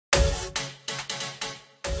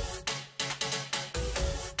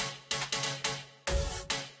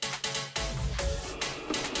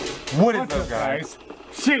What is up, guys?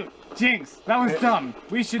 Shoot! Jinx! That was dumb.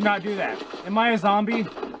 We should not do that. Am I a zombie?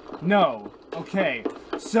 No. Okay.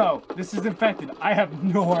 So, this is infected. I have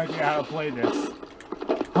no idea how to play this.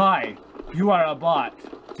 Hi. You are a bot.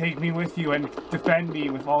 Take me with you and defend me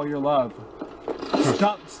with all your love.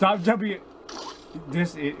 Stop jumping.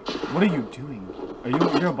 What are you doing?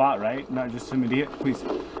 You're a bot, right? Not just some idiot? Please.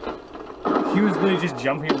 He was literally just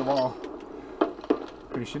jumping on the wall.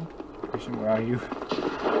 Christian, where are you?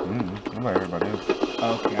 I'm like everybody else.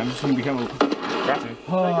 Okay, I'm just gonna become a... Gotcha.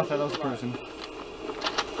 Oh, I thought that was a person.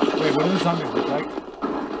 Wait, what do the zombies look like?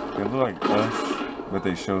 They look like us, but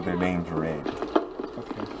they show their names red.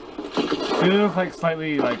 Okay. Do they look like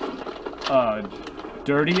slightly, like,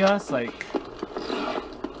 dirty us? Like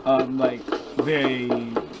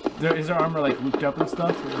is their armor, like, looped up and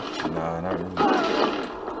stuff? Or? Nah, not really.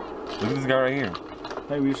 Look at this guy right here.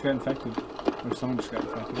 Hey, we just got infected. Or someone just got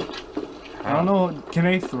infected. I don't know, can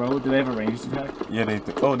they throw? Do they have a ranged attack? Yeah,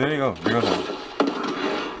 oh, there you go. There goes one.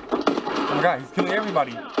 Oh my god, he's killing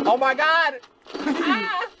everybody. Oh my god!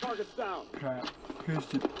 Target's down. Crap.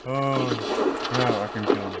 Christian. Oh, no, I can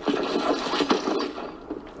kill him.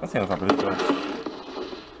 Let's stay on top of this guy.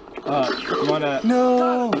 You wanna...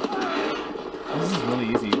 No! This is really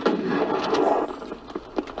easy.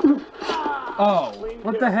 Oh,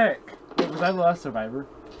 what the heck? Wait, was I the last survivor?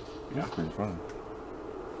 That's pretty fun.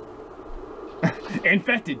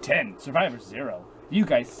 Infected 10, survivor 0. You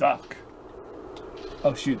guys suck.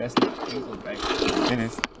 Oh shoot, that's not Ankle back. It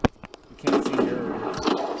is. You can't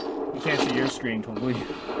see your screen totally.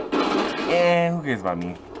 And who cares about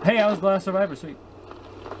me? Hey, I was the last survivor, sweet.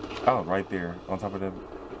 Oh, right there, on top of that.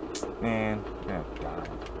 Man, yeah, God,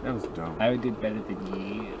 that was dumb. I did better than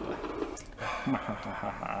you.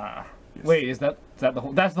 Wait, is that the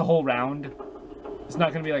whole? That's the whole round. It's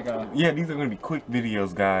not gonna be like a. Yeah, these are gonna be quick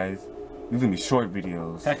videos, guys. These are gonna be short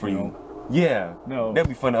videos Heck for no. you. Yeah. No. That'll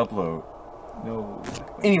be fun to upload. No.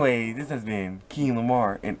 Anyway, this has been Keen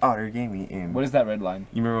Lamar and Otter Gaming. And What is that red line?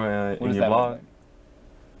 you remember What in is your that red vlog? line?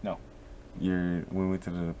 No. When we went to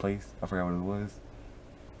the place, I forgot what it was.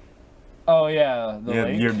 Oh yeah, the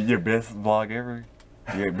lake? your best vlog ever.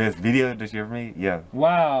 Your best video that you ever made. Yeah.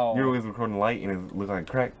 Wow. You always recording light and it looked like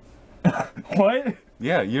crack. What?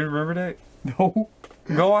 Yeah, you remember that? No.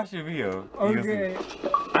 Go watch your video. Okay.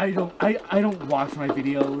 I don't watch my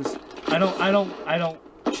videos. I don't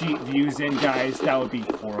cheat views in, guys. That would be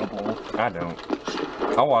horrible. I don't.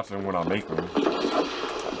 I watch them when I make them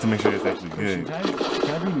to make sure it's actually good. Can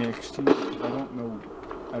I be next to you? I don't know.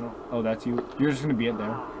 Oh, that's you. You're just gonna be in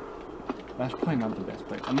there. That's probably not the best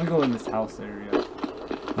place. I'm gonna go in this house area.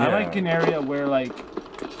 Yeah. I like an area where like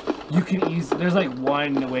you can there's like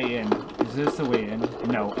one way in. Is this the way in?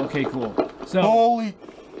 No. Okay, cool. So holy,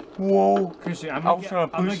 whoa, Christian, I'm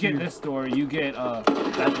gonna get this door. You get that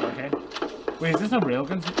door. Okay. Wait, is this a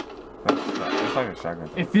railgun? It's like a shotgun.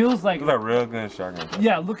 It feels like it's a railgun shotgun.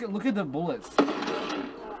 Yeah. Look at the bullets.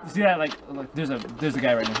 You see that? Like there's a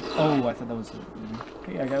guy right now. Oh, I thought that was.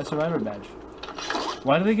 Hey, I got a survivor badge.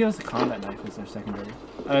 Why do they give us a combat knife as their secondary?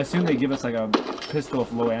 I assume they give us like a pistol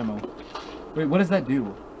with low ammo. Wait, what does that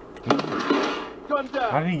do? Gun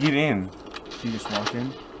down. How did he get in? You just walk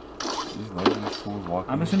in?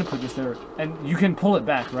 I'm just gonna put this there. And you can pull it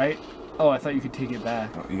back, right? Oh, I thought you could take it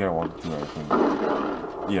back. Oh, you gotta walk through everything.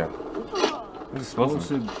 Yeah. This is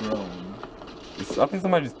Explosive drone. I think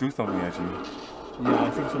somebody just threw something at you. Yeah, I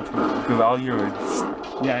think so too. Because all you hear is...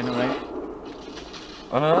 Yeah, I know, right?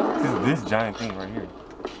 Oh no, this giant thing right here.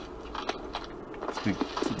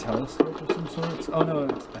 It's a telescope of some sort? Oh no,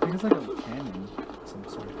 I think it's like a cannon of some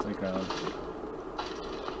sort. It's like a...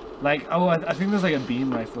 I think there's like a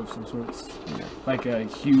beam rifle of some sorts. Yeah. Like a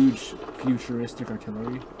huge futuristic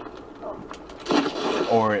artillery.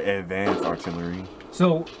 Or advanced artillery.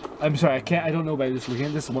 So, I'm sorry, I don't know by just looking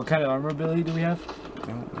at this. What kind of armor ability do we have? I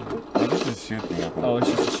don't know. I guess it's a shield thing. Oh, it's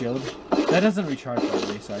just a shield? That doesn't recharge by the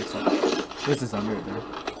way, so I suck. This is under it there.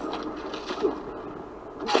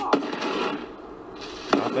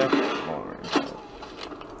 Not that far.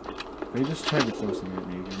 They just tried to throw something at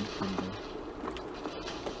me again.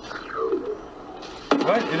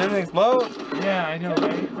 What? It doesn't explode? Yeah, I know,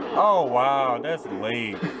 right? Oh wow, that's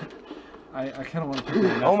late. I kind of want to pick it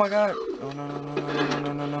up. Oh my god. Oh no.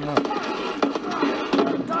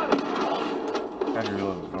 I had to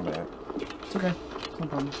reload. My bad. It's okay. No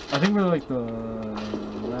problem. I think we're like the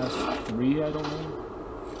last 3, I don't know.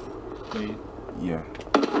 Wait. Yeah.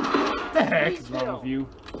 What the heck is wrong with you?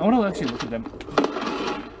 I want to let you look at them.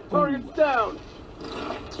 Target's down.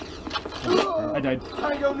 I died.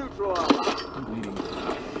 Tango neutralized. I'm bleeding.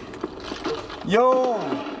 Yo!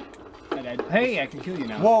 I died. Hey, I can kill you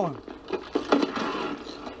now. Whoa!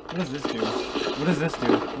 What does this do? What does this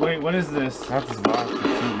do? Wait, what is this? I have to survive for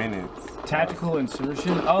 2 minutes. Tactical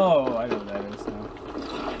insertion? Oh, I know what that is now.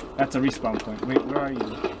 That's a respawn point. Wait, where are you?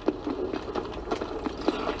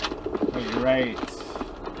 Wait, you're right.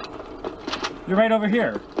 You're right over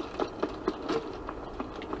here.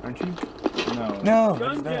 Aren't you? No. No!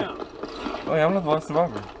 Gun down. Oh yeah, I'm not the last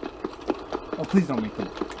survivor. Oh, please don't make the...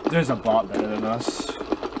 There's a bot better than us.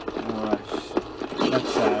 Gosh.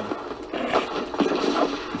 That's sad.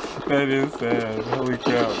 That is sad. Holy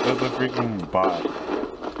crap. That's a freaking bot.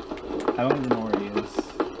 I don't even know where he is.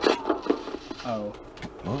 Oh.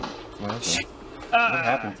 Oh, what happened? What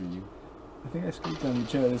happened to you? I think I squeaked on the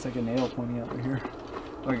chair. There's like a nail pointing out right here.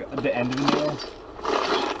 Like the end of the nail.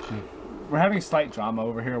 We're having slight drama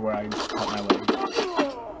over here where I just cut my leg.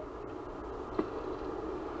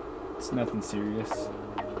 It's nothing serious. Oh,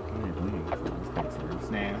 you're bleeding. It's kind of serious.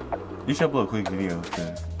 Nah. You should upload a quick video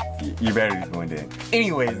because your battery's going dead.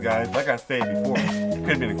 Anyways, guys, like I said before, it could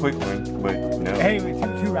have been a quick one, but no. Hey,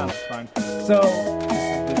 two rounds is fine. So,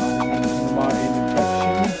 this has been the